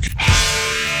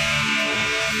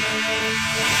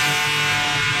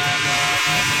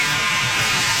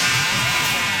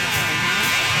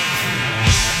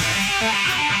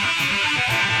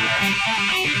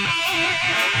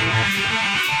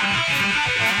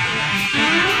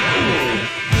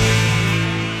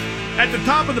At the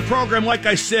top of the program, like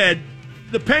I said,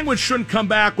 the Penguins shouldn't come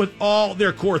back with all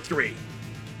their core three.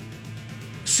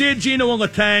 Sid, Gino, and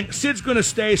Letang. Sid's going to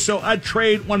stay, so I'd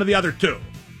trade one of the other two.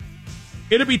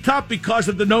 It'll be tough because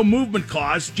of the no movement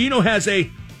clause. Gino has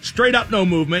a straight-up no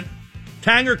movement.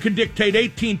 Tanger can dictate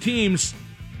 18 teams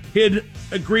he'd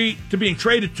agree to being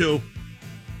traded to.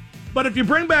 But if you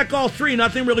bring back all three,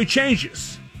 nothing really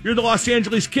changes. You're the Los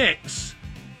Angeles Kings.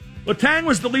 Letang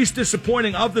was the least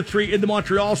disappointing of the three in the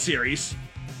Montreal series,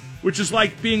 which is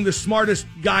like being the smartest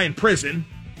guy in prison.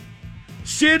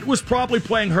 Sid was probably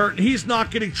playing hurt, and he's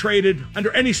not getting traded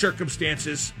under any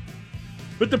circumstances.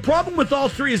 But the problem with all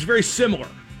three is very similar.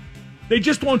 They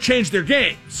just won't change their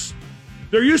games.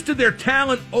 They're used to their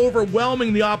talent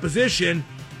overwhelming the opposition,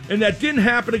 and that didn't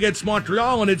happen against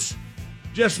Montreal, and it's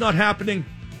just not happening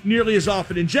nearly as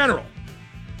often in general.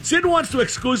 Sid wants to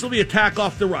exclusively attack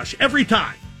off the rush every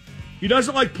time. He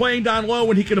doesn't like playing down low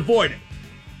when he can avoid it.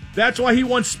 That's why he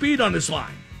wants speed on his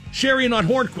line. Sherry and not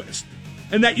Hornquist.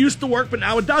 And that used to work, but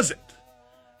now it doesn't.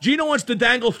 Gino wants to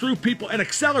dangle through people and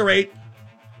accelerate,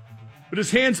 but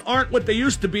his hands aren't what they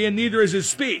used to be, and neither is his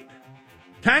speed.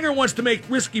 Tanger wants to make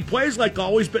risky plays like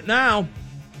always, but now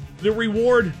the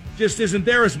reward just isn't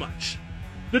there as much.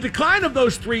 The decline of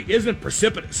those three isn't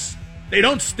precipitous. They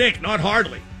don't stink, not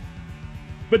hardly.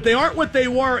 But they aren't what they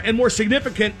were, and more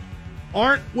significant,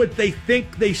 aren't what they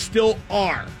think they still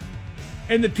are.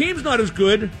 And the team's not as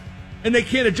good, and they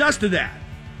can't adjust to that.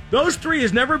 Those three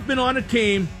has never been on a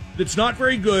team that's not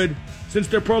very good since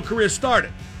their pro career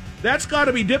started. That's got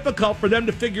to be difficult for them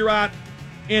to figure out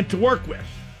and to work with.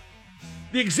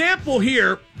 The example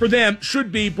here for them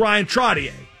should be Brian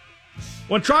Trottier.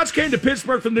 When Trotz came to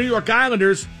Pittsburgh from the New York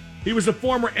Islanders, he was a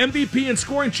former MVP and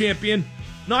scoring champion,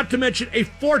 not to mention a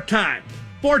four-time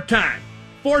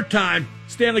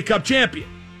Stanley Cup champion.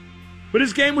 But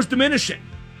his game was diminishing.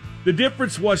 The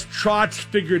difference was Trotz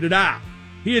figured it out.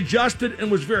 He adjusted and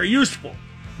was very useful.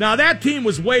 Now that team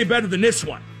was way better than this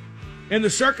one, and the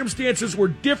circumstances were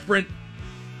different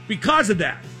because of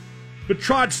that. But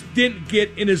Trotz didn't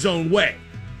get in his own way.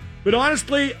 But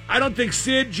honestly, I don't think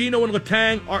Sid, Gino, and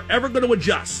Letang are ever going to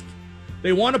adjust.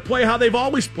 They want to play how they've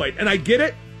always played, and I get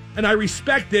it, and I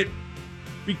respect it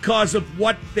because of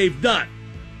what they've done.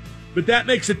 But that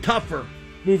makes it tougher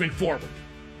moving forward.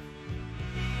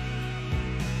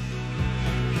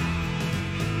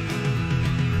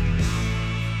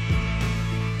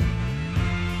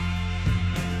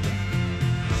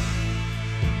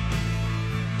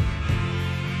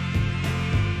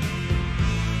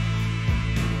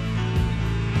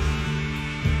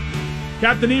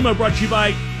 Captain Nemo brought to you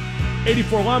by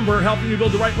 84 Lumber, helping you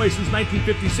build the right way since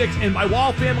 1956, and by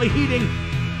Wall Family Heating,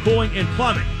 Cooling, and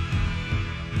Plumbing.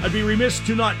 I'd be remiss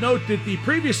to not note that the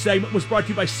previous segment was brought to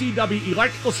you by CW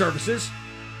Electrical Services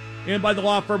and by the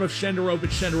law firm of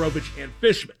Shenderovich, and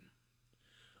Fishman.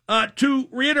 To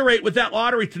reiterate with that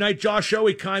lottery tonight, Josh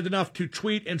Owie kind enough to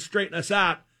tweet and straighten us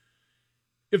out.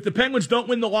 If the Penguins don't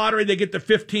win the lottery, they get the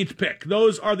 15th pick.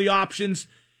 Those are the options,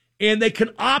 and they can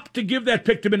opt to give that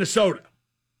pick to Minnesota.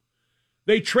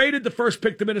 They traded the first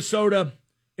pick to Minnesota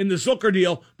in the Zucker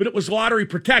deal, but it was lottery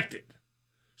protected.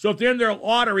 So if they're in their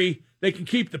lottery, they can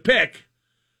keep the pick.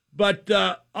 But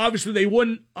obviously they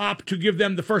wouldn't opt to give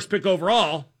them the first pick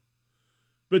overall,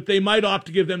 but they might opt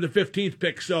to give them the 15th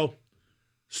pick. So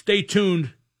stay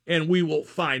tuned, and we will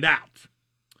find out.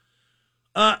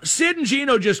 Sid and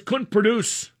Gino just couldn't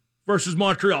produce versus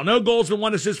Montreal. No goals and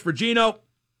 1 assist for Gino.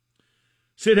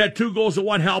 Sid had 2 goals and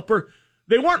 1 helper.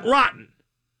 They weren't rotten,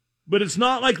 but it's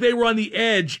not like they were on the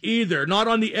edge either, not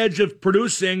on the edge of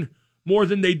producing more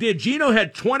than they did. Gino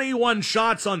had 21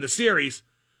 shots on the series,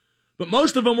 but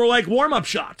most of them were like warm-up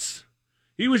shots.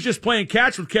 He was just playing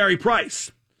catch with Carey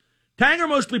Price. Tanger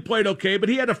mostly played okay, but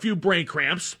he had a few brain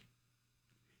cramps.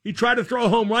 He tried to throw a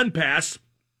home run pass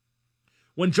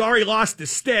when Jari lost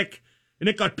his stick, and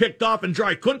it got picked off, and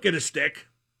Jari couldn't get his stick.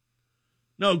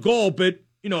 No goal, but,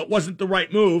 it wasn't the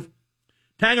right move.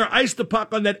 Tanger iced the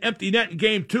puck on that empty net in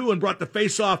Game 2 and brought the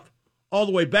faceoff all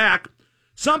the way back.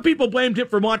 Some people blamed him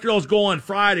for Montreal's goal on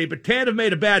Friday, but Tanev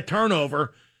made a bad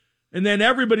turnover, and then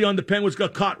everybody on the Penguins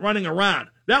got caught running around.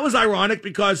 That was ironic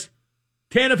because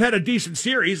Tanev had a decent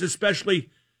series,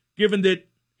 especially given that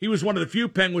he was one of the few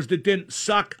Penguins that didn't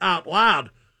suck out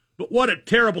loud. But what a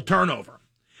terrible turnover.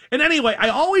 And anyway, I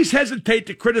always hesitate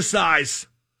to criticize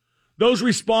those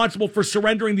responsible for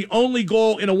surrendering the only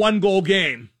goal in a 1-goal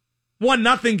game.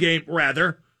 1-0 game,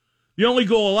 rather. The only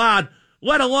goal allowed,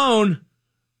 let alone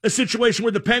a situation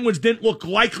where the Penguins didn't look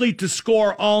likely to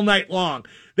score all night long.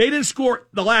 They didn't score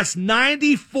the last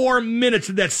 94 minutes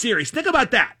of that series. Think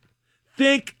about that.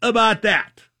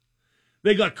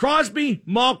 They got Crosby,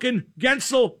 Malkin,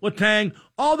 Gensel, Letang,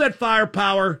 all that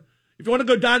firepower. If you want to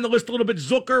go down the list a little bit,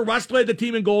 Zucker, Russ led the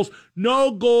team in goals. No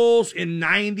goals in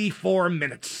 94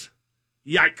 minutes.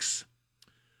 Yikes.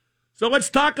 So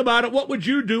let's talk about it. What would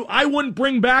you do? I wouldn't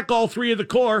bring back all three of the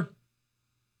core.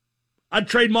 I'd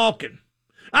trade Malkin.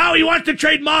 Oh, he wants to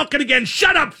trade Malkin again.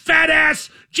 Shut up, fat ass.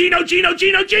 Gino.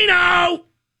 It's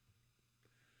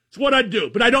what I'd do,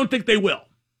 but I don't think they will.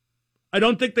 I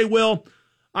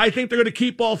think they're going to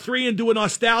keep all three and do a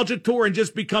nostalgia tour and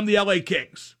just become the LA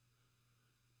Kings.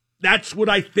 That's what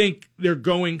I think they're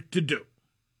going to do.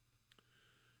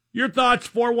 Your thoughts,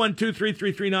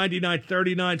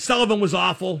 412-333-9939. Sullivan was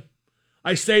awful.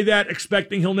 I say that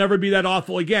expecting he'll never be that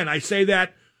awful again. I say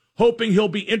that hoping he'll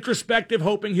be introspective,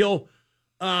 hoping he'll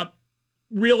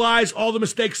realize all the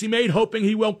mistakes he made, hoping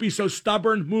he won't be so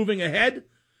stubborn moving ahead.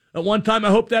 At one time, I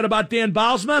hoped that about Dan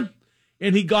Bylsma,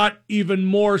 and he got even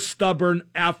more stubborn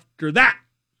after that.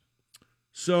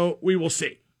 So we will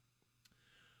see.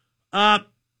 I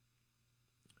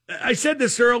said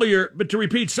this earlier, but to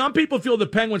repeat, some people feel the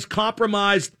Penguins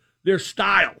compromised their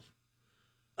style.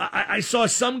 I saw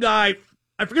some guy,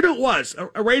 I forget who it was,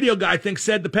 a radio guy, I think,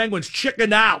 said the Penguins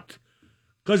chickened out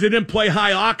because they didn't play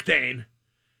high octane.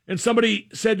 And somebody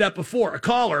said that before, a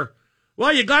caller.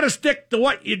 Well, you got to stick to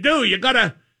what you do. You got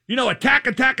to,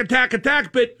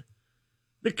 attack. But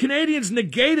the Canadians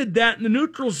negated that in the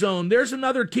neutral zone. There's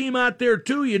another team out there,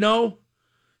 too,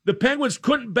 The Penguins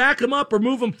couldn't back them up or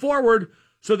move them forward,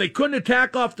 so they couldn't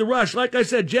attack off the rush. Like I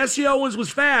said, Jesse Owens was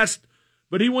fast,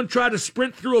 but he wouldn't try to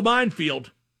sprint through a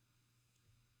minefield.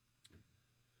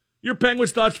 Your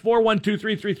Penguins thoughts,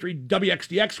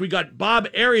 412-333-WXDX. We got Bob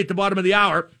Airy at the bottom of the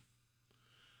hour.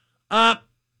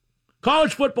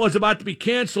 College football is about to be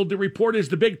canceled. The report is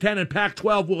the Big Ten and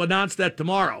Pac-12 will announce that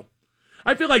tomorrow.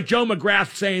 I feel like Joe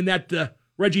McGrath saying that to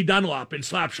Reggie Dunlop in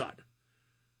Slapshot.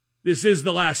 This is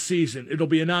the last season. It'll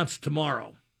be announced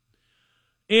tomorrow.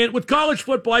 And with college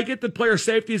football, I get that player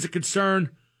safety is a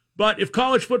concern, but if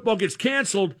college football gets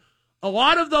canceled, a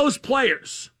lot of those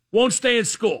players won't stay in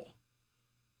school.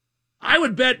 I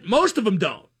would bet most of them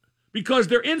don't, because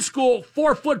they're in school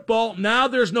for football. Now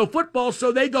there's no football,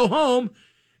 so they go home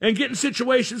and get in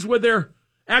situations where they're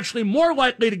actually more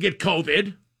likely to get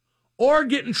COVID or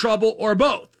get in trouble or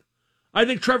both. I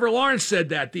think Trevor Lawrence said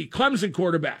that, the Clemson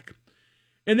quarterback.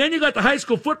 And then you got the high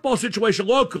school football situation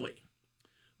locally.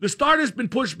 The start has been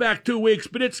pushed back 2 weeks,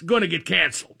 but it's going to get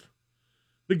canceled.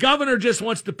 The governor just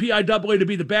wants the PIAA to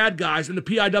be the bad guys, and the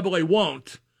PIAA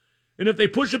won't. And if they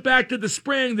push it back to the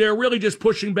spring, they're really just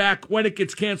pushing back when it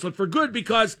gets canceled for good,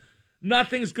 because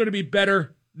nothing's going to be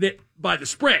better by the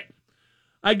spring.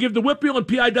 I give the WPIAL and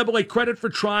PIAA credit for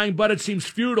trying, but it seems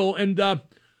futile. And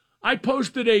I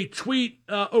posted a tweet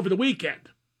over the weekend,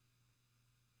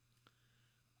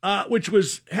 which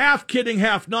was half kidding,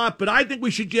 half not, but I think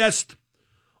we should just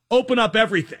open up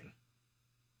everything.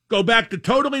 Go back to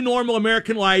totally normal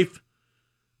American life,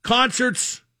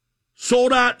 concerts,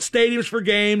 sold out stadiums for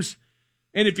games,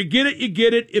 and if you get it, you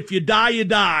get it. If you die, you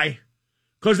die,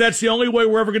 because that's the only way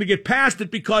we're ever going to get past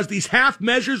it, because these half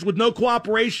measures with no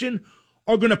cooperation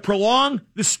are going to prolong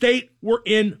the state we're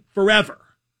in forever.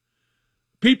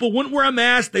 People wouldn't wear a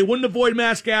mask. They wouldn't avoid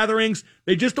mass gatherings.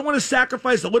 They just don't want to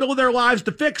sacrifice a little of their lives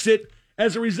to fix it.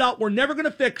 As a result, we're never going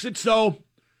to fix it, so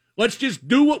let's just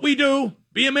do what we do,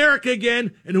 be America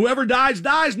again, and whoever dies,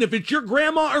 dies. And if it's your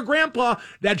grandma or grandpa,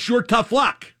 that's your tough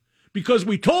luck, because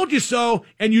we told you so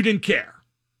and you didn't care.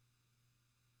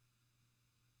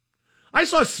 I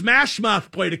saw Smash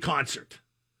Mouth play a concert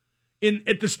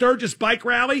at the Sturgis Bike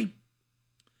Rally,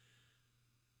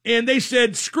 and they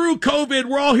said, screw COVID,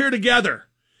 we're all here together.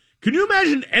 Can you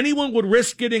imagine anyone would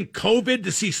risk getting COVID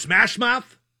to see Smash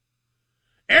Mouth?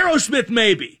 Aerosmith,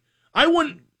 maybe. I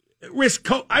wouldn't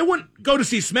go to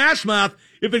see Smash Mouth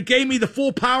if it gave me the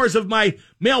full powers of my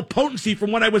male potency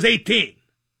from when I was 18.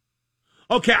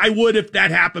 Okay, I would if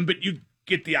that happened, but you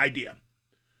get the idea.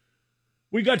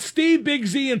 We got Steve, Big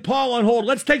Z, and Paul on hold.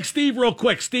 Let's take Steve real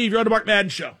quick. Steve, you're on the Mark Madden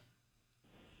Show.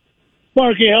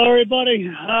 Marky, how are you, buddy?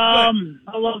 I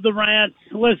love the rant.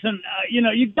 Listen,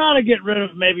 you got to get rid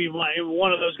of maybe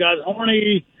one of those guys,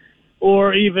 Horny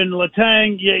or even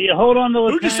Letang. You hold on to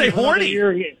Letang. Who'd you say,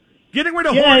 Horny? Getting rid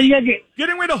of Horny.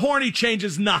 Getting rid of Horny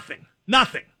changes nothing.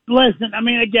 Nothing. Listen,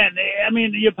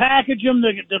 you package them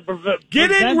to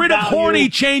getting rid of Horny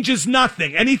changes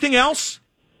nothing. Anything else?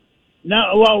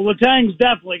 No, well, Letang's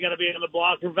definitely going to be in the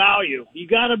block for value. You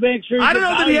got to make sure. I don't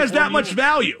know that he has that much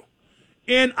value.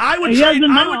 And I would trade.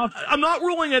 I'm not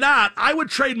ruling it out. I would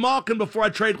trade Malkin before I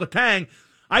trade Letang.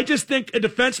 I just think a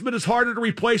defenseman is harder to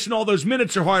replace, and all those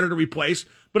minutes are harder to replace.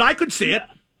 But I could see it.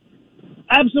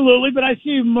 Absolutely, but I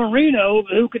see Marino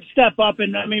who could step up,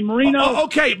 and I mean Marino.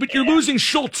 Okay, but you're losing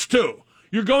Schultz too.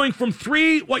 You're going from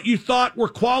 3 what you thought were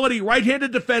quality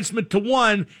right-handed defensemen to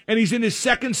 1, and he's in his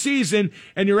second season,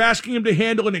 and you're asking him to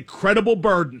handle an incredible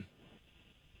burden.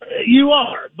 You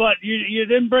are, but you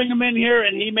didn't bring him in here,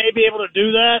 and he may be able to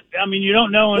do that. I mean, you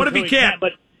don't know. What if he can't?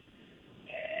 But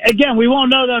again, we won't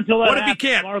know that until that What if he happens,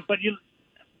 can't? Mark, but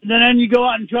then you go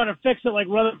out and try to fix it like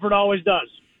Rutherford always does.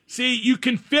 See, you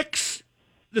can fix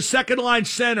the second-line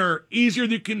center easier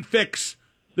than you can fix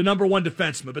the number 1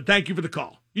 defenseman, but thank you for the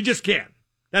call. You just can't.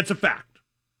 That's a fact.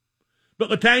 But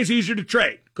Letang's easier to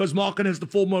trade because Malkin has the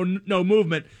full no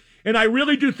movement. And I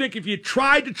really do think if you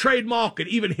tried to trade Malkin,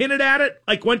 even hinted at it,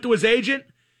 like went to his agent,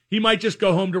 he might just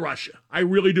go home to Russia. I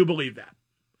really do believe that.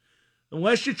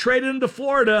 Unless you traded him to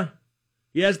Florida,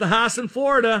 he has the house in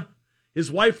Florida. His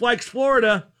wife likes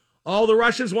Florida. All the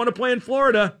Russians want to play in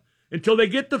Florida until they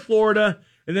get to Florida,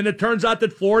 and then it turns out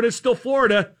that Florida is still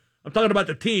Florida. I'm talking about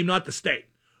the team, not the state.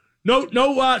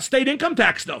 No state income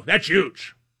tax, though. That's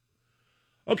huge.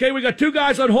 Okay, we got 2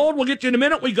 guys on hold. We'll get you in a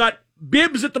minute. We got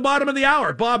Bibbs at the bottom of the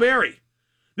hour, Bob Airy.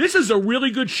 This is a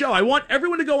really good show. I want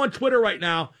everyone to go on Twitter right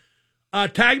now,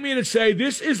 tag me in and say,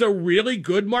 this is a really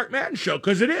good Mark Madden show,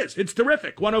 because it is. It's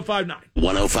terrific. 105.9.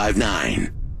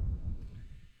 105.9.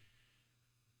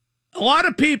 A lot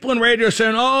of people in radio are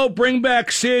saying, oh, bring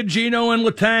back Sid, Gino, and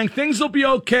Letang. Things will be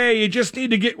okay. You just need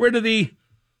to get rid of the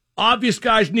obvious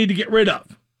guys you need to get rid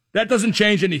of. That doesn't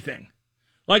change anything.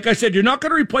 Like I said, you're not going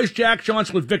to replace Jack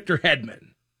Johnson with Victor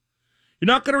Hedman. You're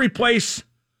not going to replace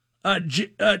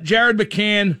Jared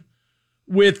McCann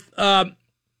with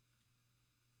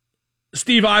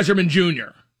Steve Yzerman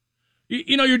Jr.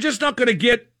 You're just not going to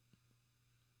get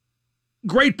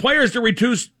great players to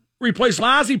replace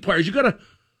lousy players. You got to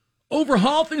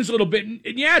overhaul things a little bit. And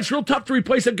yeah, it's real tough to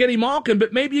replace Evgeny Malkin,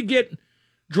 but maybe you get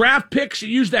draft picks, you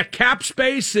use that cap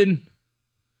space, and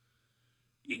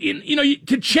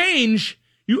to change,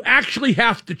 you actually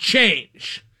have to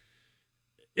change.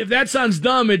 If that sounds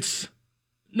dumb, it's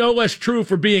no less true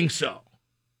for being so.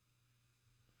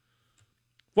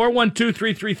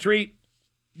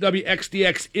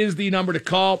 412-333-WXDX is the number to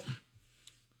call.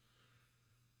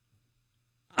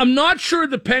 I'm not sure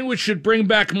the Penguins should bring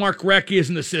back Mark Recchi as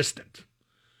an assistant.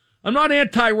 I'm not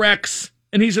anti-Rex,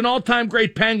 and he's an all-time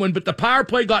great Penguin, but the power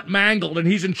play got mangled, and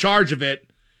he's in charge of it.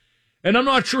 And I'm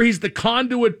not sure he's the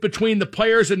conduit between the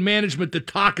players and management that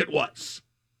Tocchet was.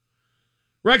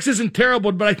 Rex isn't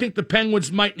terrible, but I think the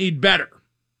Penguins might need better.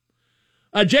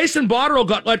 Jason Botterill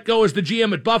got let go as the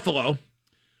GM at Buffalo.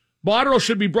 Botterill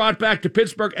should be brought back to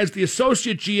Pittsburgh as the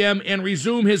associate GM and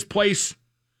resume his place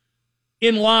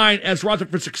in line as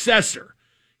Rutherford's successor.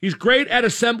 He's great at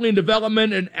assembly and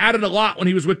development and added a lot when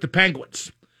he was with the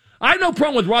Penguins. I have no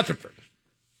problem with Rutherford.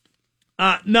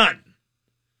 None.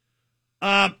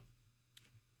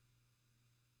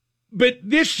 But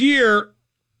this year,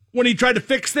 when he tried to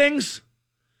fix things,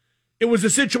 it was a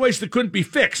situation that couldn't be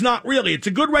fixed. Not really. It's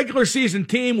a good regular season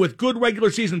team with good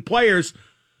regular season players.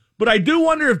 But I do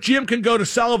wonder if Jim can go to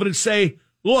Sullivan and say,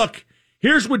 look,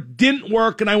 here's what didn't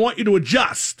work, and I want you to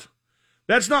adjust.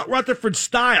 That's not Rutherford's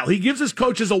style. He gives his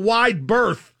coaches a wide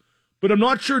berth, but I'm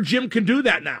not sure Jim can do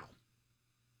that now.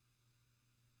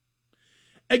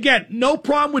 Again, no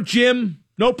problem with Jim,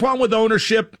 no problem with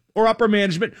ownership or upper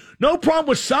management, no problem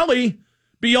with Sully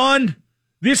beyond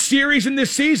this series and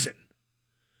this season.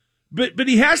 But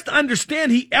he has to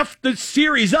understand he effed the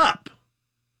series up.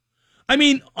 I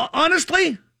mean,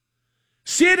 honestly,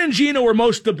 Sid and Gino were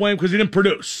most to blame because he didn't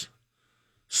produce.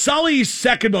 Sully's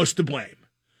second most to blame.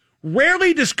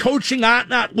 Rarely does coaching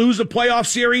not lose a playoff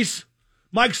series.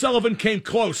 Mike Sullivan came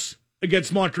close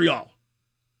against Montreal.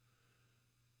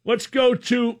 Let's go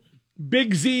to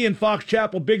Big Z in Fox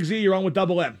Chapel. Big Z, you're on with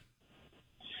Double M.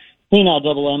 Hey now,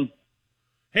 Double M.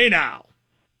 Hey now.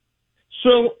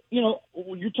 So,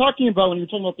 when you're talking about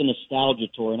the nostalgia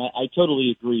tour, and I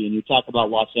totally agree, and you talk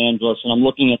about Los Angeles, and I'm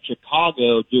looking at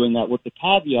Chicago doing that with the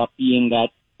caveat being that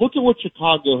look at what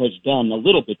Chicago has done a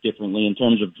little bit differently in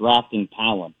terms of drafting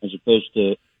talent as opposed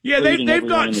to... Yeah, they've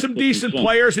got some decent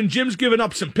players, and Jim's given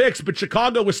up some picks, but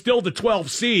Chicago was still the 12th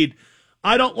seed.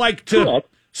 I don't like to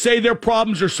say their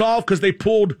problems are solved because they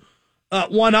pulled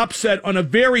one upset on a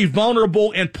very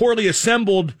vulnerable and poorly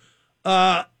assembled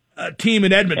team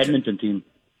in Edmonton. Edmonton team.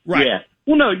 Right. Yeah.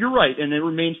 Well, no, you're right, and it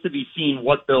remains to be seen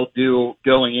what they'll do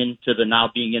going into the now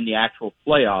being in the actual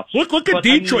playoffs. Look at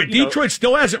Detroit. Detroit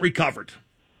still hasn't recovered.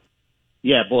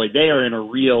 Yeah, boy, they are in a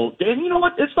real... And you know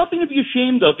what? It's nothing to be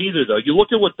ashamed of either, though. You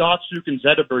look at what Datsuk and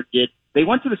Zetterberg did. They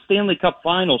went to the Stanley Cup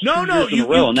Finals 2 years in a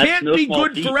row, and that's can't no be small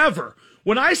good feat. forever.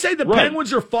 When I say the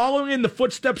Penguins are following in the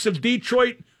footsteps of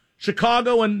Detroit,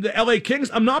 Chicago and the LA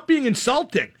Kings, I'm not being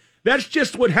insulting. That's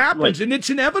just what happens, Right. and it's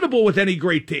inevitable with any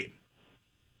great team.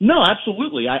 No,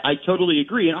 absolutely. I totally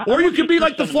agree. And Or you can be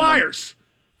like the Flyers.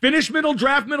 Finish middle,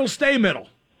 draft middle, stay middle.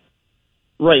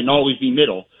 Right, and always be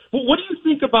middle. But what do you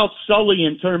think about Sully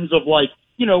in terms of, like,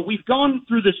 you know, we've gone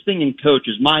through this thing in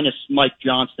coaches, minus Mike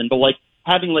Johnston, but, like,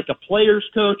 having, like, a player's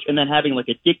coach and then having, like,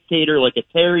 a dictator, like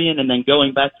a Therrien, and then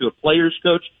going back to a player's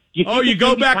coach? You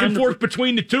go back and forth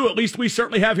between the two. At least we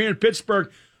certainly have here in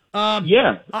Pittsburgh.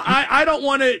 Yeah. I don't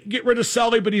want to get rid of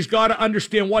Sully, but he's got to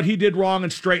understand what he did wrong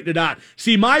and straighten it out.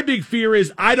 See, my big fear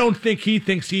is I don't think he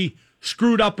thinks he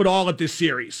screwed up at all at this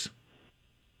series.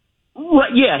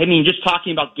 Right, yeah, I mean, just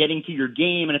talking about getting to your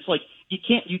game, and it's like,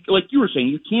 like you were saying,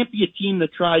 you can't be a team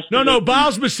that tries to... No,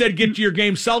 Bylsma said get to your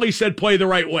game. Sully said play the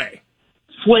right way.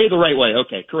 Play the right way,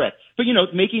 okay, correct. But, you know,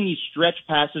 making these stretch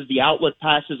passes, the outlet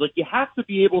passes, like, you have to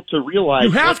be able to realize...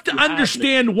 You have to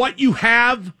understand what you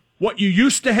have, what you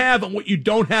used to have, and what you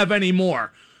don't have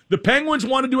anymore. The Penguins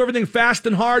want to do everything fast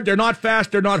and hard. They're not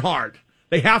fast, they're not hard.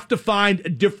 They have to find a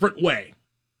different way.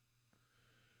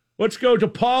 Let's go to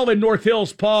Paul in North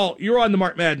Hills. Paul, you're on the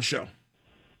Mark Madden Show.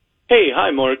 Hey, hi,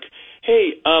 Mark.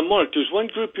 Hey, Mark, there's one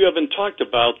group you haven't talked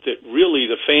about that really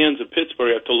the fans of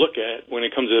Pittsburgh have to look at when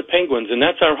it comes to the Penguins, and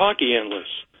that's our hockey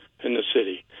analysts in the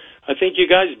city. I think you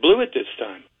guys blew it this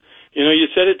time. You know, you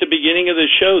said at the beginning of the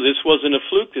show this wasn't a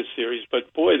fluke, this series,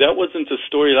 but, boy, that wasn't the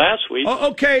story last week.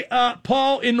 Oh, okay,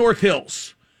 Paul in North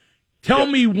Hills. Tell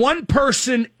me one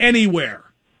person anywhere,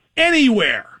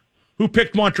 who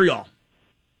picked Montreal.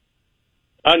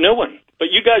 No one. But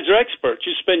you guys are experts.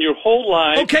 You spend your whole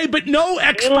life... Okay, but no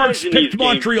experts picked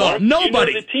Montreal.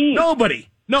 Nobody. You know the team. Nobody.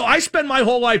 No, I spend my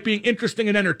whole life being interesting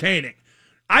and entertaining.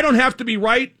 I don't have to be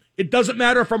right. It doesn't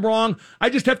matter if I'm wrong. I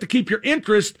just have to keep your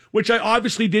interest, which I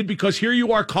obviously did because here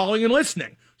you are calling and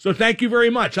listening. So thank you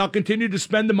very much. I'll continue to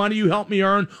spend the money you help me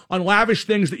earn on lavish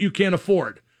things that you can't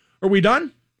afford. Are we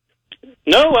done?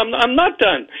 No, I'm not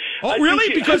done. Oh,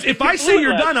 really? Because if I say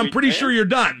you're done, I'm pretty sure you're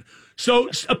done. So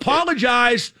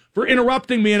apologize for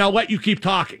interrupting me, and I'll let you keep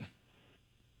talking.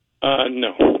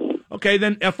 No. Okay,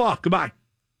 then F off. Goodbye.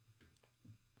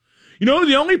 You know who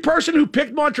the only person who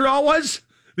picked Montreal was?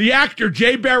 The actor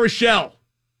Jay Baruchel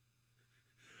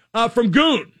from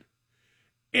Goon.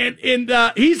 And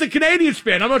he's a Canadiens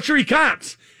fan. I'm not sure he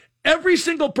counts. Every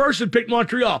single person picked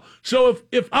Montreal. So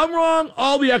if I'm wrong,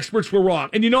 all the experts were wrong.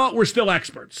 And you know what? We're still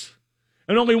experts.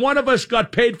 And only one of us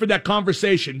got paid for that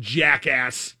conversation,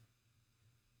 jackass.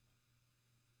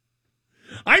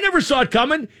 I never saw it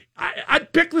coming.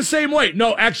 I'd pick the same way.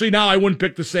 No, actually, now I wouldn't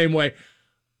pick the same way.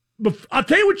 But I'll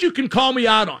tell you what you can call me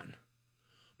out on.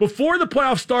 Before the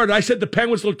playoffs started, I said the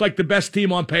Penguins looked like the best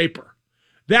team on paper.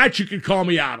 That you can call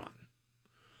me out on.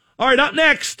 All right, up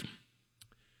next,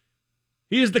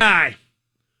 he is the guy.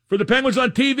 For the Penguins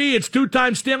on TV, it's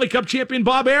two-time Stanley Cup champion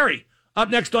Bob Airey. Up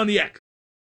next on the X.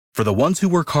 For the ones who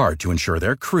work hard to ensure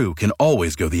their crew can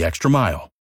always go the extra mile,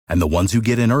 and the ones who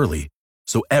get in early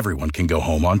so everyone can go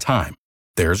home on time,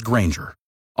 there's Grainger,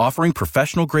 offering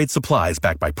professional-grade supplies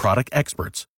backed by product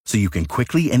experts so you can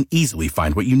quickly and easily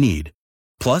find what you need.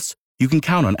 Plus, you can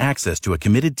count on access to a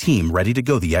committed team ready to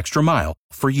go the extra mile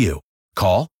for you.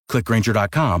 Call, click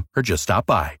Grainger.com, or just stop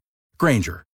by.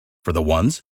 Grainger, for the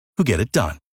ones who get it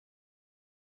done.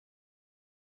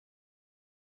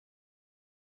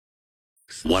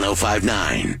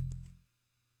 .1059.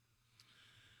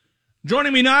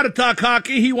 Joining me now to talk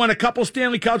hockey, he won a couple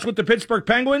Stanley Cups with the Pittsburgh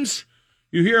Penguins.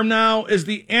 You hear him now as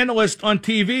the analyst on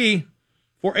TV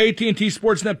for AT&T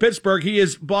Sportsnet Pittsburgh. He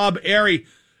is Bob Airey.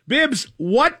 Bibbs,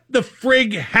 what the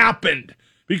frig happened?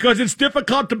 Because it's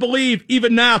difficult to believe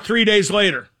even now, 3 days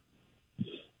later.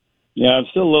 Yeah, I'm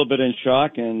still a little bit in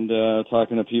shock, and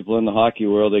talking to people in the hockey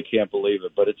world, they can't believe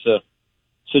it. But it's a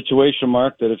situation,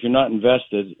 Mark, that if you're not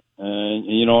invested and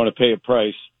you don't want to pay a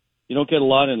price, you don't get a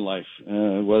lot in life,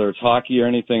 whether it's hockey or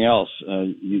anything else.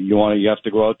 You have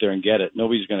to go out there and get it.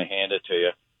 Nobody's going to hand it to you.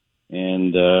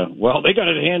 And, they got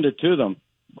it handed to them,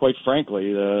 quite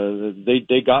frankly.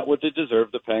 They got what they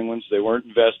deserved, the Penguins. They weren't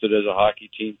invested as a hockey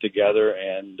team together,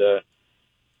 and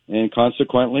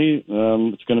consequently,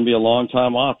 it's going to be a long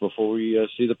time off before we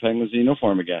see the Penguins in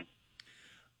uniform again.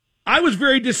 I was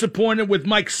very disappointed with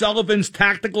Mike Sullivan's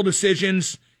tactical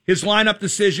decisions, his lineup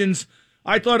decisions.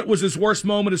 I thought it was his worst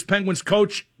moment as Penguins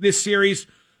coach this series.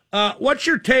 What's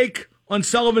your take on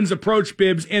Sullivan's approach,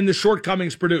 Bibbs, and the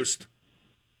shortcomings produced?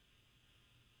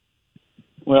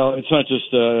 Well, it's not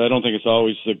just. I don't think it's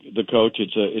always the coach.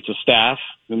 It's a staff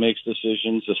who makes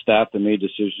decisions. A staff that made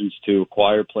decisions to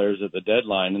acquire players at the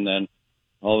deadline, and then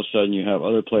all of a sudden you have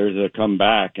other players that come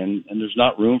back, and there's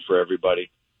not room for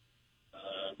everybody.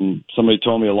 somebody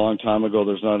told me a long time ago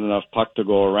there's not enough puck to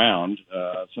go around.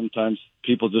 Sometimes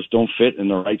people just don't fit in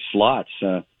the right slots.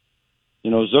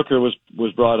 Zucker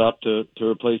was brought up to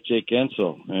replace Jake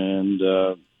Gensel, and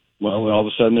all of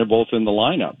a sudden they're both in the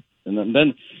lineup. And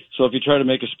then so if you try to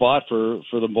make a spot for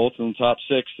them both in the top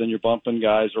six, then you're bumping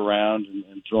guys around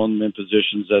and throwing them in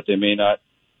positions that they may not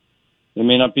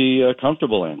be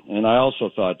comfortable in. And I also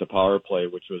thought the power play,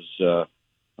 which was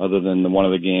other than one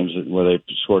of the games where they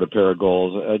scored a pair of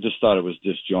goals, I just thought it was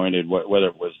disjointed. Whether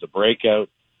it was the breakout,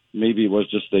 maybe it was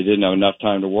just they didn't have enough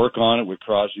time to work on it, with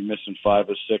Crosby missing 5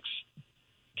 or 6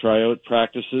 tryout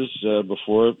practices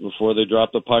before they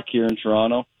dropped the puck here in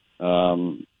Toronto.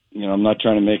 I'm not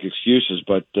trying to make excuses,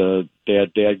 but they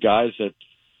had guys that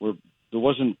there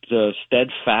wasn't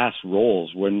steadfast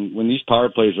roles. When these power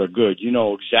plays are good, you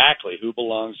know exactly who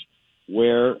belongs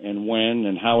where and when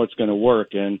and how it's going to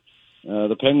work. And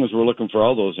the Penguins were looking for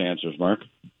all those answers, Mark.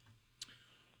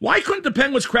 Why couldn't the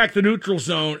Penguins crack the neutral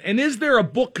zone? And is there a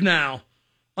book now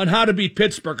on how to beat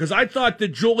Pittsburgh? Because I thought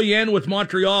that Julien with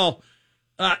Montreal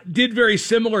did very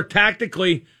similar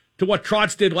tactically to what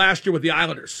Trotz did last year with the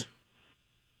Islanders.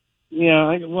 Yeah,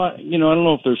 I don't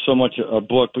know if there's so much a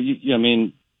book, but you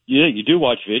do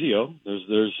watch video.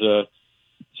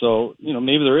 So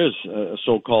maybe there is a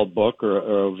so-called book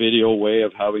or a video way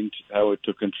of how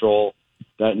to control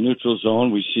that neutral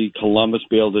zone. We see Columbus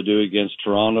be able to do against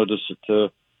Toronto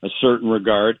to a certain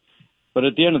regard. But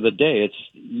at the end of the day, it's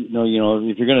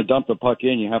if you're going to dump the puck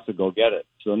in, you have to go get it.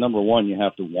 So number one, you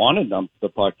have to want to dump the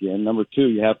puck in. Number two,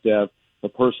 you have to have the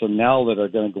personnel that are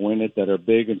going to go in it that are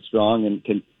big and strong and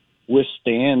can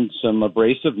withstand some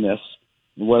abrasiveness,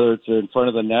 whether it's in front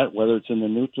of the net, whether it's in the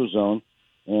neutral zone.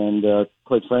 And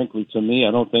quite frankly, to me,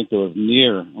 I don't think there was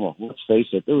let's face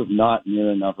it, there was not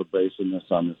near enough abrasiveness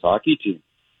on this hockey team.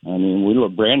 I mean, we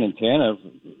look, Brandon Tanev,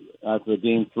 after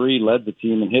game 3, led the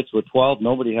team in hits with 12.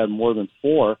 Nobody had more than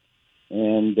 4.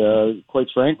 And quite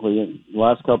frankly, the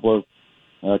last couple of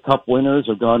cup winners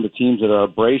have gone to teams that are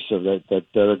abrasive, that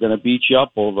are going to beat you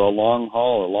up over a long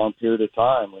haul, a long period of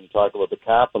time. When you talk about the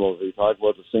Capitals, you talk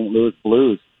about the St. Louis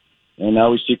Blues. And now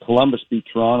we see Columbus beat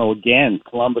Toronto again.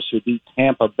 Columbus who beat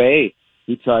Tampa Bay.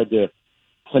 He tried to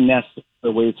finesse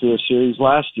the way through a series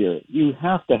last year. You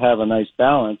have to have a nice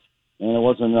balance, and there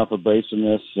wasn't enough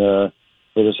abrasiveness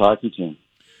for this hockey team.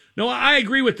 No, I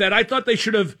agree with that. I thought they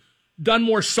should have done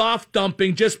more soft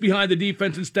dumping just behind the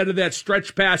defense instead of that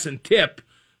stretch pass and tip.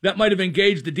 That might have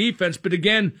engaged the defense. But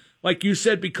again, like you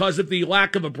said, because of the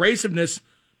lack of abrasiveness,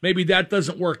 maybe that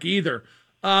doesn't work either.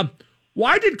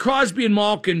 Why did Crosby and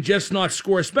Malkin just not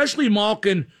score, especially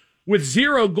Malkin with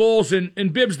 0 goals?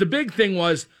 And Bibbs, the big thing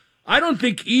was, I don't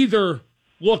think either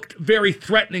looked very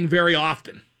threatening very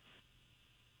often.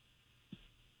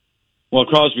 Well,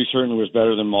 Crosby certainly was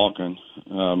better than Malkin,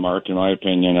 Mark, in my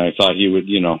opinion. I thought he would,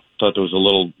 thought there was a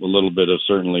little bit of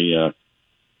certainly,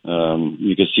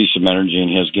 you could see some energy in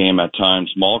his game at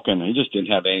times. Malkin, he just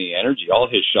didn't have any energy. All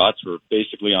his shots were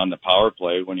basically on the power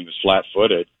play when he was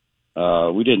flat-footed.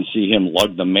 We didn't see him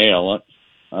lug the mail.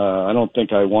 I don't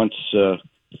think I once,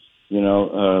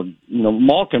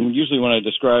 Malkin, usually when I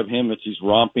describe him, he's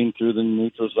romping through the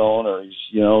neutral zone, or he's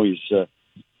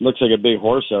looks like a big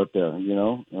horse out there,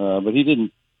 but he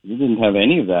didn't have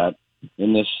any of that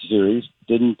in this series.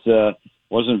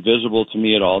 Wasn't visible to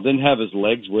me at all. Didn't have his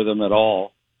legs with him at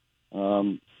all.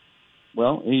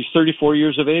 He's 34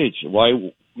 years of age. Why,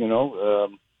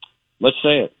 let's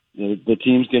say it. The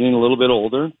team's getting a little bit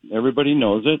older. Everybody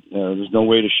knows it. There's no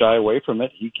way to shy away from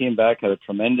it. He came back, had a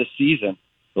tremendous season.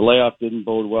 The layoff didn't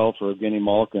bode well for Evgeny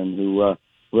Malkin, who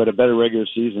had a better regular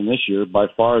season this year by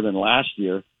far than last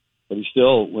year. But he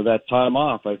still, with that time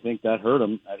off, I think that hurt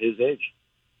him at his age.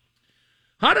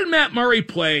 How did Matt Murray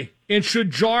play, and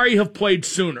should Jarry have played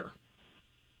sooner?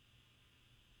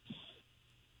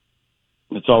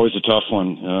 It's always a tough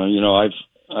one.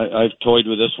 I've toyed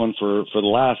with this one for the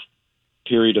last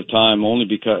period of time, only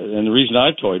because, and the reason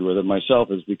I've toyed with it myself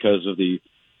is because of the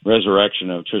resurrection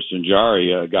of Tristan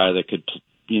Jarry, a guy that could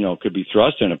be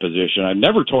thrust in a position. I've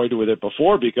never toyed with it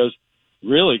before because,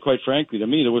 really, quite frankly, to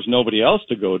me, there was nobody else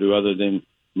to go to other than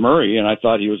Murray, and I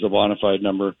thought he was a bona fide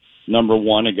number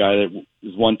one, a guy that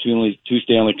has won 2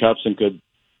 Stanley Cups and could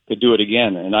do it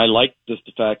again. And I like just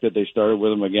the fact that they started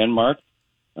with him again, Mark.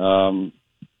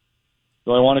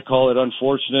 Do I want to call it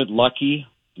unfortunate, lucky?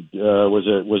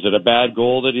 Was it a bad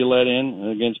goal that he let in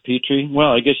against Petrie?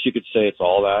 Well, I guess you could say it's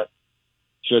all that.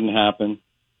 Shouldn't happen.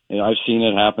 I've seen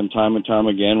it happen time and time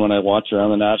again when I watch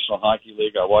around the National Hockey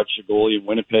League. I watch a goalie in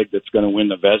Winnipeg that's going to win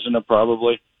the Vezina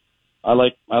probably. I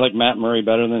like Matt Murray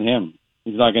better than him.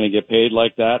 He's not going to get paid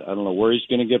like that. I don't know where he's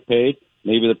going to get paid.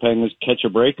 Maybe the Penguins catch a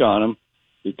break on him.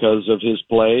 because of his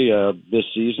play this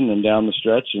season and down the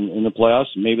stretch in the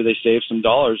playoffs. Maybe they save some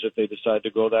dollars if they decide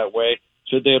to go that way.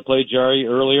 Should they have played Jarry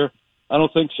earlier? I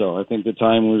don't think so. I think the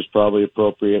time was probably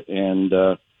appropriate, and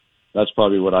that's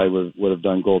probably what I would have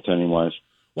done goaltending-wise.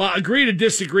 Well, I agree to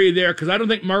disagree there because I don't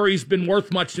think Murray's been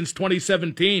worth much since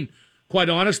 2017, quite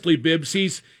honestly, Bibbs.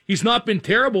 He's not been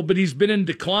terrible, but he's been in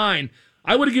decline.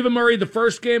 I would have given Murray the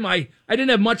first game. I didn't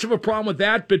have much of a problem with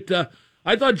that, but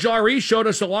I thought Jarry showed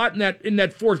us a lot in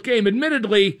that fourth game,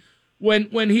 admittedly,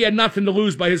 when he had nothing to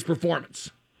lose by his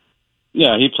performance.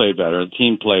 Yeah, he played better. The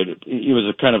team played. It was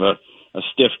a kind of a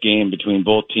stiff game between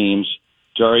both teams.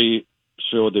 Jarry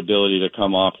showed the ability to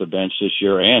come off the bench this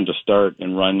year and to start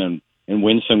and run and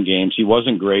win some games. He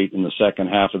wasn't great in the second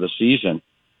half of the season,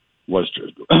 was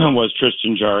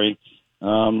Tristan Jarry.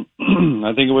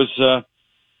 I think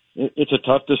it's a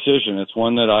tough decision. It's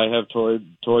one that I have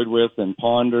toyed with and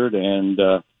pondered and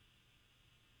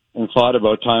thought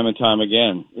about time and time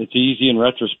again. It's easy in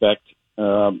retrospect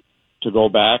to go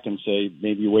back and say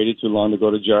maybe you waited too long to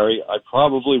go to Jarry. I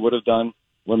probably would have done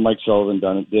what Mike Sullivan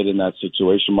did in that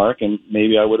situation, Mark, and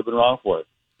maybe I would have been wrong for it.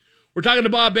 We're talking to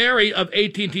Bob Barry of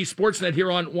AT&T Sportsnet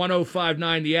here on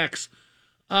 105.9 The X.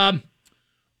 Are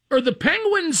the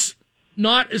Penguins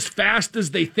not as fast as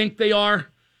they think they are?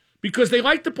 Because they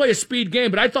like to play a speed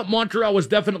game, but I thought Montreal was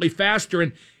definitely faster.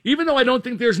 And even though I don't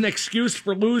think there's an excuse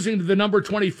for losing to the number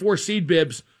 24 seed,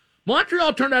 Bibbs,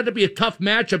 Montreal turned out to be a tough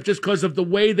matchup just because of the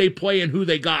way they play and who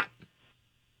they got.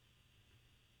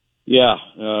 Yeah,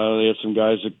 they had some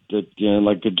guys that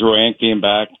like Drouin came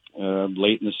back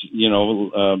late in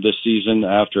this season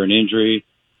after an injury,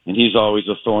 and he's always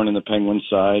a thorn in the Penguins'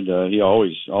 side. He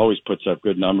always puts up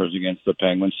good numbers against the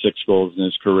Penguins, 6 goals in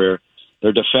his career.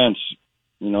 Their defense,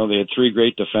 they had 3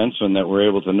 great defensemen that were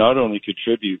able to not only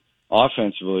contribute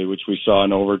offensively, which we saw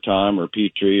in overtime, or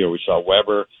Petrie, or we saw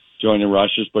Weber joining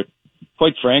rushes, but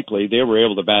quite frankly, they were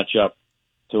able to match up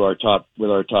to our top 2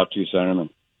 centermen.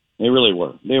 They really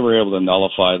were. They were able to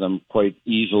nullify them quite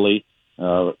easily,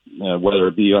 whether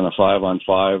it be on a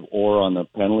 5-on-5 or on the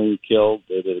penalty kill.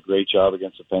 They did a great job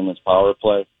against the Penguins' power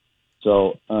play.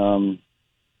 So,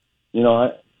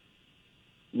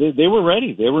 they were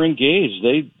ready. They were engaged.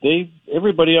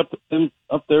 Everybody up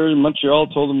there in Montreal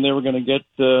told them they were going to get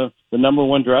the number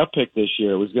 1 draft pick this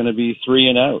year. It was going to be 3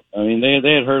 and out. I mean,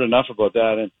 they had heard enough about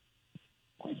that, and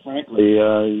quite frankly,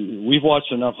 we've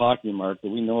watched enough hockey, Mark, that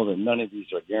we know that none of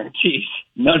these are guarantees.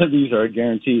 None of these are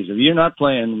guarantees. If you're not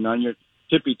playing on your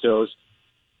tippy toes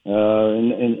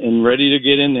and ready to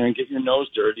get in there and get your nose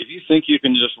dirty, if you think you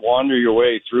can just wander your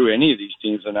way through any of these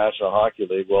teams in the National Hockey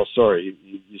League, well, sorry,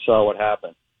 you saw what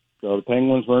happened. So the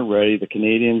Penguins weren't ready. The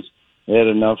Canadians, they had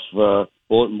enough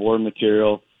bulletin board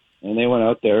material, and they went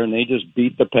out there and they just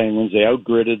beat the Penguins. They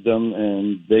outgritted them,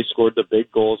 and they scored the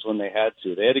big goals when they had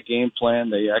to. They had a game plan.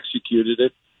 They executed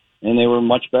it, and they were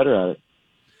much better at it.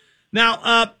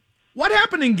 Now, what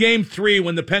happened in Game 3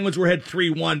 when the Penguins were ahead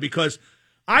 3-1? Because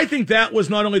I think that was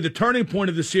not only the turning point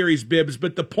of the series, Bibbs,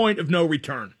 but the point of no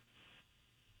return.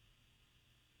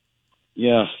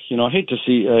 Yeah, I hate to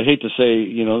say,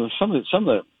 some of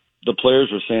the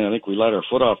players were saying, I think we let our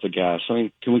foot off the gas. I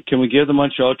mean, can we give the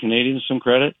Montreal Canadiens some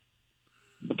credit?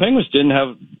 The Penguins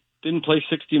didn't play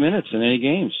 60 minutes in any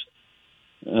games.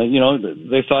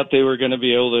 They thought they were going to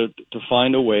be able to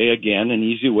find a way again, an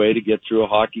easy way to get through a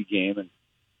hockey game,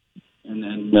 and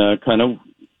then kind of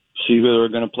see who they were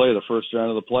going to play the first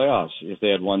round of the playoffs if they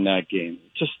had won that game.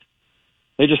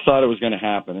 They just thought it was going to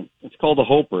happen. It's called a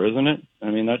hoper, isn't it?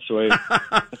 I mean, that's the way.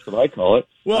 That's what I call it.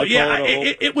 Well,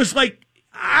 it was like,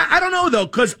 I don't know though,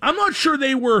 because I'm not sure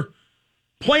they were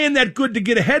playing that good to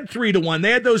get ahead 3-1.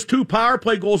 They had those 2 power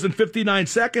play goals in 59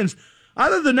 seconds.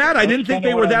 Other than that, I didn't think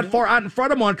they were that far out in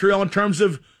front of Montreal in terms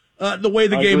of the way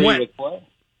the game went.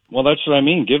 Well, that's what I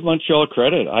mean. Give Montreal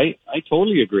credit. I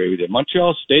totally agree with you.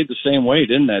 Montreal stayed the same way,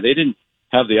 didn't they? They didn't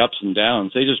have the ups and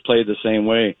downs. They just played the same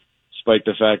way, despite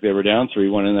the fact they were down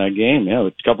 3-1 in that game. Yeah,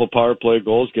 a couple power play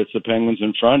goals gets the Penguins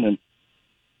in front, and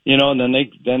and then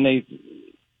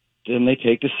they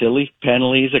take the silly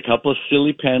penalties, a couple of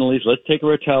silly penalties. Let's take a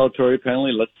retaliatory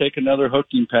penalty. Let's take another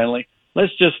hooking penalty.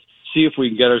 Let's just see if we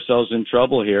can get ourselves in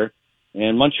trouble here.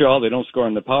 And Montreal, they don't score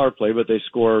on the power play, but they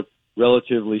score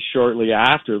relatively shortly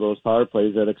after those power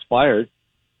plays that expired.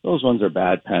 Those ones are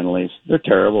bad penalties. They're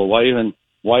terrible. Why even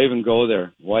go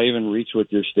there? Why even reach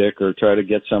with your stick or try to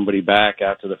get somebody back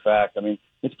after the fact? I mean,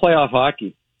 it's playoff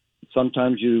hockey.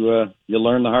 Sometimes you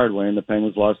learn the hard way, and the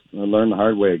Penguins learned the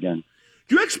hard way again.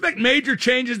 Do you expect major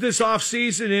changes this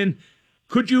offseason? And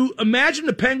could you imagine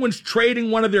the Penguins trading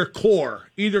one of their core,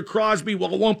 either Crosby,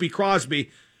 well, it won't be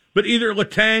Crosby, but either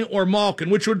Letang or Malkin,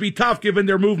 which would be tough given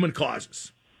their movement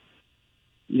clauses.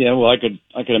 Yeah, well, I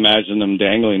could imagine them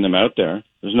dangling them out there.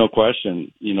 There's no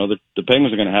question. The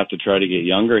Penguins are going to have to try to get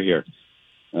younger here.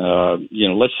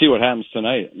 Let's see what happens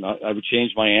tonight. I would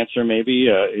change my answer maybe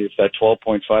if that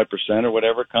 12.5% or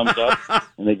whatever comes up,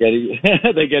 and they get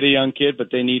a young kid, but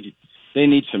they need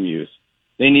some youth.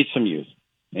 They need some youth,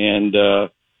 and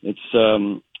it's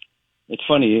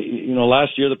funny.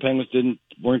 Last year the Penguins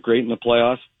weren't great in the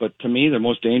playoffs, but to me, their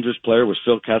most dangerous player was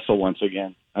Phil Kessel once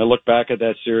again. I look back at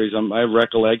that series. I have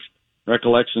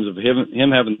recollections of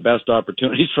him having the best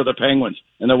opportunities for the Penguins,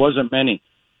 and there wasn't many.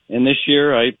 And this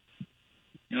year, I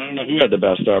don't know who had the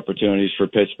best opportunities for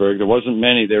Pittsburgh. There wasn't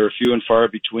many. They were few and far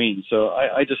between. So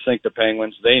I just think the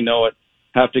Penguins, they know it,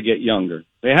 have to get younger.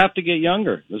 They have to get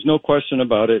younger. There's no question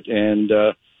about it. And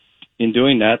in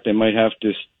doing that, they might have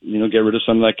to, get rid of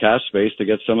some of that cap space to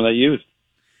get some of that youth.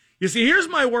 You see, here's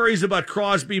my worries about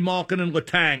Crosby, Malkin, and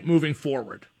Letang moving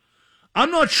forward. I'm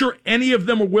not sure any of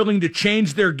them are willing to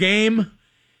change their game.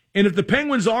 And if the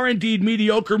Penguins are indeed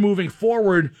mediocre moving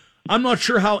forward, I'm not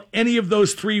sure how any of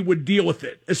those three would deal with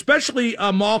it, especially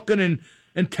Malkin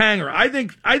and Tanger. I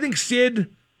think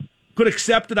Sid could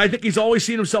accept it. I think he's always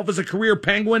seen himself as a career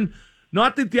Penguin.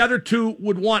 Not that the other two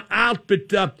would want out,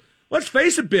 but let's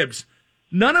face it, Bibbs,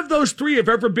 none of those three have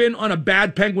ever been on a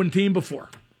bad Penguin team before.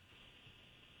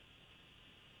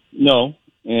 No,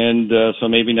 and so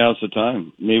maybe now's the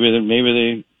time.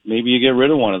 Maybe you get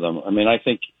rid of one of them. I mean, I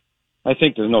think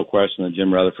there's no question that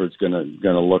Jim Rutherford's going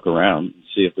to look around and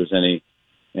see if there's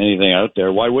anything out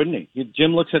there. Why wouldn't he?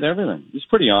 Jim looks at everything. He's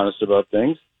pretty honest about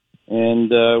things,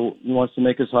 and he wants to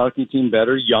make his hockey team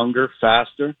better, younger,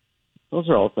 faster. Those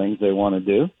are all things they want to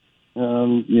do.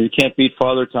 You can't beat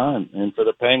Father Time, and for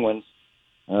the Penguins,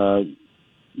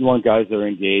 you want guys that are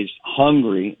engaged,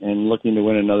 hungry, and looking to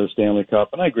win another Stanley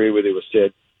Cup. And I agree with you with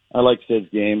Sid. I like Sid's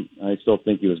game. I still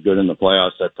think he was good in the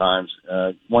playoffs at times.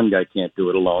 One guy can't do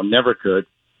it alone. Never could.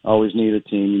 Always need a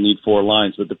team. You need four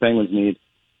lines, but the Penguins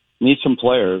need some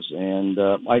players. And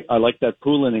I like that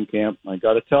Poulin in camp. I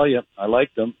got to tell you, I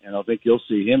liked him, and I think you'll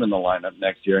see him in the lineup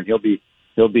next year, and he'll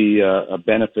be a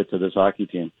benefit to this hockey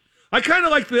team. I kind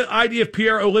of like the idea of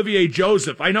Pierre-Olivier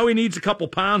Joseph. I know he needs a couple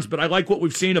pounds, but I like what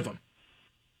we've seen of him.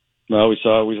 Well, we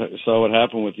saw what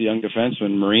happened with the young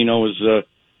defenseman. Marino was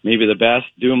maybe the best.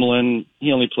 Dumoulin,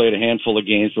 he only played a handful of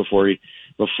games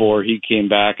before he came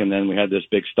back, and then we had this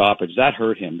big stoppage. That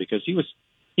hurt him because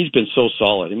he's been so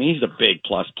solid. I mean, he's a big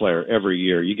plus player every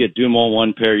year. You get Dumoulin on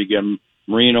one pair, you get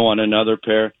Marino on another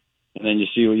pair, and then you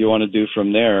see what you want to do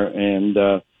from there. And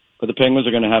but the Penguins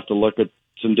are going to have to look at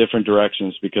some different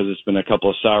directions because it's been a couple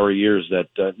of sour years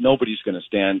that nobody's going to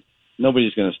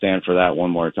stand for that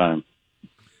one more time.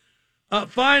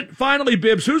 Finally,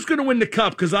 Bibbs, who's going to win the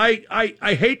Cup? Because I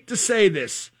hate to say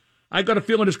this. I got a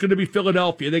feeling it's going to be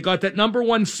Philadelphia. They got that number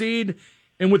one seed,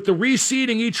 and with the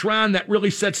reseeding each round, that really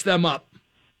sets them up.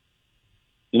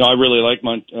 I really like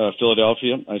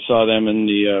Philadelphia. I saw them in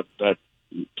that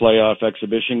playoff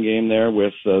exhibition game there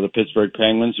with the Pittsburgh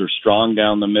Penguins. They're strong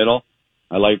down the middle.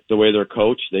 I like the way they're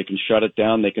coached. They can shut it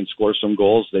down. They can score some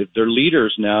goals. They're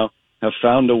leaders now. Have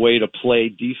found a way to play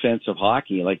defensive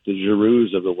hockey like the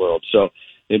Girouds of the world. So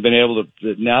they've been able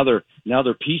to now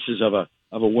they're pieces of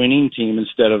a winning team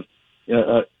instead of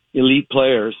elite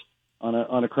players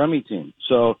on a crummy team.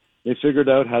 So they figured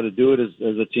out how to do it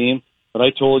as a team. But I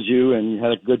told you, and you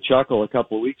had a good chuckle a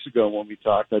couple of weeks ago when we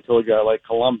talked. I told you I like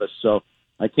Columbus, so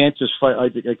I can't just fight.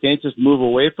 I can't just move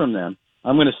away from them.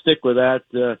 I'm going to stick with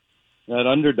that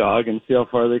underdog and see how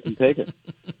far they can take it.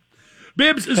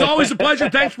 Bibbs, it's always a pleasure.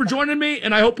 Thanks for joining me,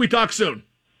 and I hope we talk soon.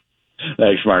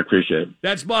 Thanks, Mark. Appreciate it.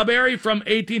 That's Bob Airy from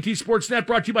AT&T Sportsnet,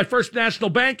 brought to you by First National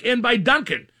Bank and by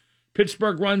Dunkin'.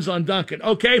 Pittsburgh runs on Dunkin'.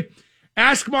 Okay,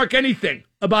 ask Mark anything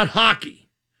about hockey.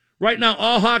 Right now,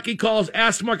 all hockey calls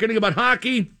Ask Mark anything about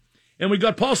hockey, and we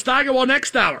got Paul Steigerwald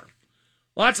next hour.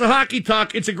 Lots of hockey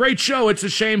talk. It's a great show. It's a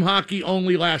shame hockey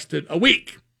only lasted a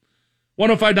week.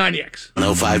 105.9 X.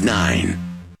 105.9.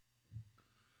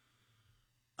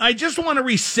 I just want to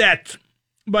reset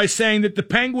by saying that the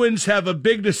Penguins have a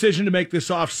big decision to make this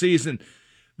offseason.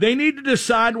 They need to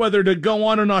decide whether to go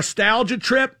on a nostalgia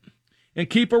trip and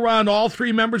keep around all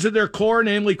three members of their core,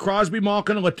 namely Crosby,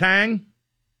 Malkin, and Letang,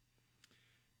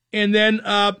 and then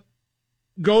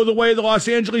go the way of the Los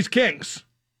Angeles Kings.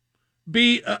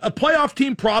 Be a playoff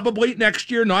team probably next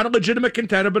year, not a legitimate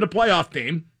contender, but a playoff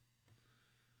team.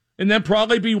 And then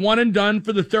probably be one and done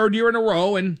for the third year in a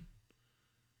row, and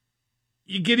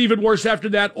you get even worse after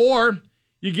that. Or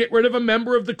you get rid of a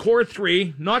member of the core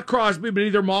three, not Crosby, but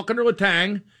either Malkin or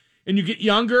Letang, and you get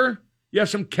younger, you have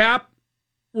some cap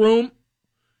room,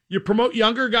 You promote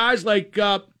younger guys like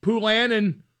Poulin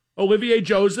and Olivier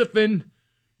Joseph, and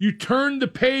you turn the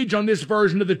page on this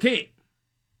version of the team.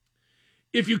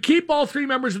 If you keep all three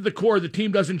members of the core, the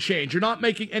team doesn't change. You're not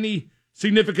making any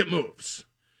significant moves.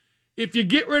 If you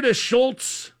get rid of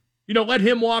Schultz, let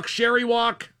him walk, Sherry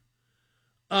walk,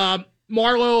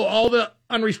 Marlowe, all the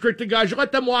unrestricted guys, you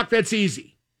let them walk, that's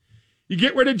easy. You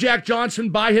get rid of Jack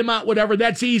Johnson, buy him out, whatever,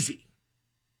 that's easy.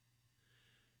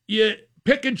 You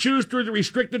pick and choose through the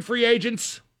restricted free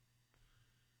agents.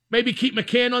 Maybe keep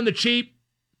McCann on the cheap.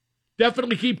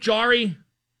 Definitely keep Jari.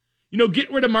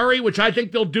 Get rid of Murray, which I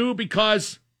think they'll do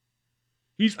because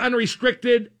he's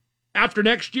unrestricted after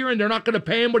next year and they're not going to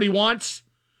pay him what he wants.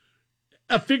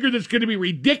 A figure that's going to be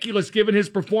ridiculous given his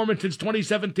performance since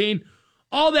 2017.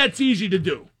 All that's easy to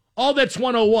do. All that's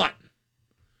 101.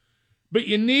 But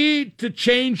you need to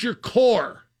change your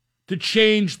core to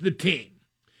change the team.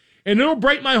 And it'll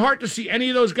break my heart to see any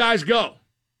of those guys go.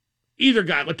 Either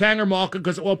guy, Letang or Malkin,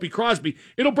 because it won't be Crosby.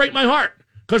 It'll break my heart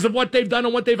because of what they've done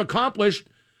and what they've accomplished.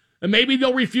 And maybe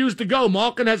they'll refuse to go.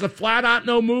 Malkin has a flat-out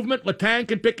no movement. Letang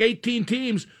can pick 18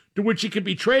 teams to which he can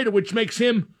be traded, which makes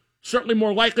him certainly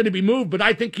more likely to be moved. But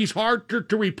I think he's harder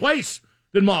to replace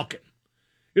than Malkin.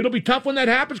 It'll be tough when that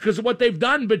happens because of what they've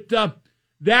done, but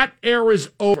that era is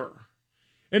over.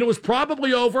 And it was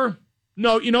probably over.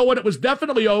 No, you know what? It was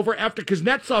definitely over after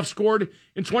Kuznetsov scored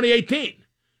in 2018.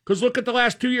 Because look at the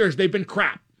last 2 years. They've been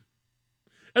crap.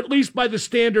 At least by the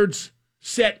standards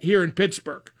set here in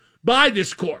Pittsburgh. By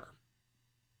this core.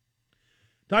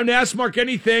 Time to ask Mark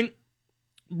anything.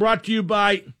 Brought to you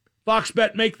by Fox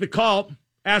Bet. Make the call.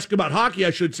 Ask about hockey,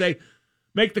 I should say.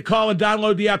 Make the call and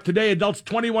download the app today. Adults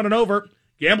 21 and over.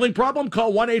 Gambling problem?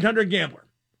 Call 1-800-GAMBLER.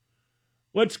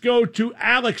 Let's go to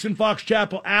Alex in Fox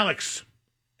Chapel. Alex,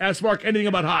 ask Mark anything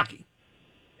about hockey.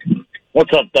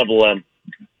 What's up, Double M?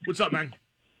 What's up, man?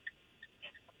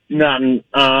 None.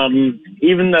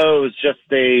 Even though it was just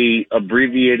a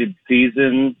abbreviated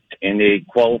season and a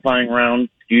qualifying round,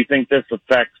 do you think this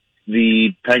affects the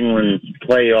Penguins'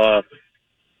 playoff,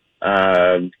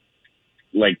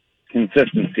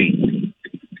 consistency?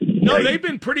 No, they've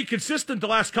been pretty consistent the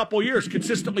last couple of years,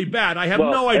 consistently bad. I have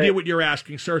no idea what you're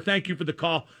asking, sir. Thank you for the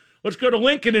call. Let's go to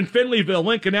Lincoln in Finleyville.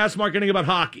 Lincoln, ask Mark anything about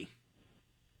hockey.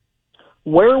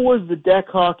 Where was the deck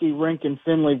hockey rink in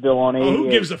Finleyville on 88?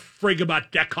 Who gives a frig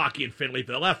about deck hockey in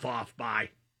Finleyville? F off, bye.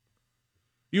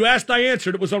 You asked, I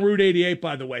answered. It was on Route 88,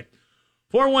 by the way.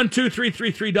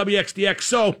 412-333-WXDX.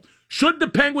 So, should the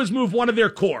Penguins move one of their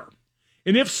core?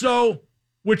 And if so,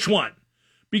 which one?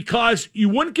 Because you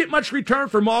wouldn't get much return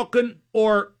for Malkin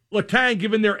or Letang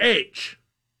given their age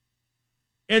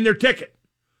and their ticket.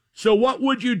 So what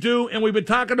would you do? And we've been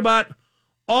talking about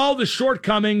all the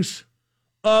shortcomings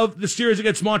of the series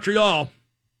against Montreal.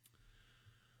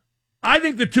 I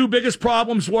think the two biggest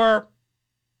problems were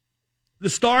the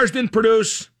Stars didn't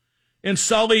produce and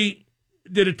Sully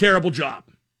did a terrible job.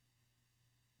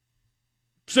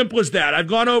 Simple as that. I've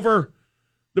gone over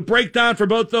the breakdown for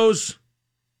both those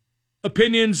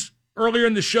opinions earlier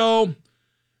in the show.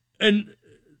 And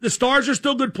the Stars are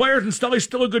still good players and Sully's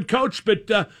still a good coach,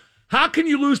 but how can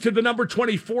you lose to the number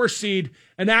 24 seed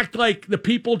and act like the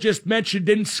people just mentioned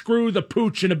didn't screw the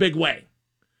pooch in a big way?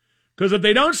 Because if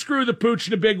they don't screw the pooch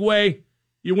in a big way,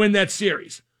 you win that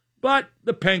series. But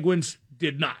the Penguins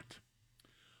did not.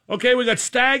 Okay, we got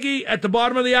Staggy at the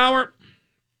bottom of the hour.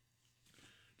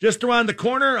 Just around the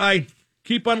corner, I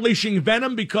keep unleashing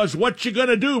venom because what you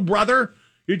gonna do, brother?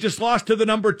 You just lost to the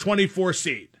number 24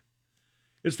 seed.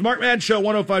 It's the Mark Madden Show,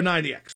 105.9 The X.